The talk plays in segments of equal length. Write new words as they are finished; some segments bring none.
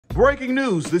Breaking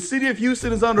news, the city of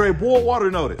Houston is under a boil water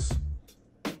notice.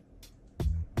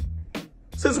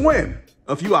 Since when?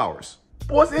 A few hours.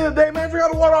 Boy, it's the end of the day, man. Drink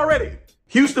out the water already.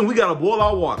 Houston, we gotta boil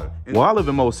our water. Well, I live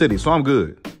in Mo City, so I'm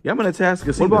good. Yeah, I'm in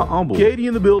Itasca. What about Humble? Katie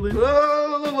in the building.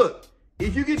 Look.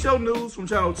 If you get your news from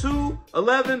channel 2,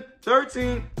 11,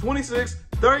 13, 26,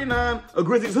 39, or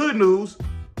Grizzlies Hood News,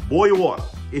 boil your water.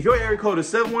 If your area code is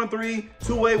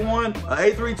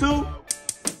 713-281-832,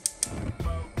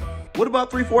 what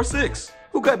about 346?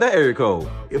 Who got that area code?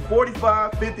 If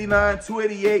 45, 59,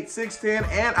 288,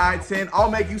 610, and I-10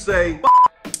 all make you say,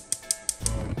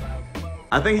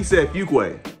 I think he said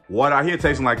Fuquay. Water out here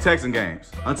tasting like Texan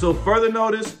games. Until further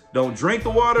notice, don't drink the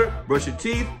water, brush your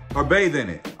teeth, or bathe in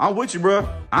it. I'm with you, bruh.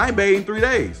 I ain't bathed in 3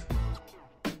 days.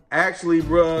 Actually,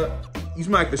 bruh, you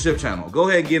smack the Ship Channel. Go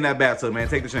ahead and get in that bathtub, man.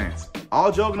 Take the chance.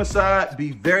 All joking aside,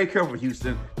 be very careful,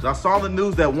 Houston. Because I saw the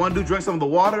news that one dude drank some of the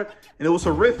water, and it was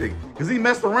horrific. Because he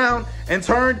messed around and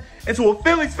turned into a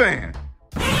Phillies fan.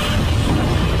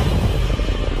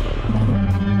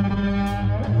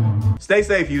 Stay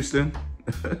safe, Houston.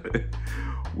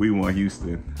 We won,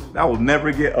 Houston. That will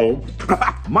never get old.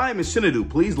 My name is Chinadu.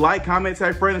 Please like, comment,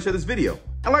 tag friend, and share this video.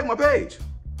 And like my page.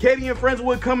 Katie and friends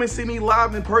would come and see me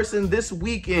live in person this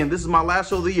weekend. This is my last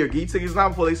show of the year. Get your tickets now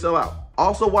before they sell out.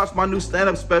 Also watch my new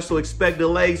stand-up special, Expect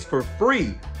Delays, for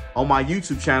free on my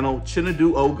YouTube channel,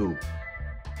 Chinadu Ogu.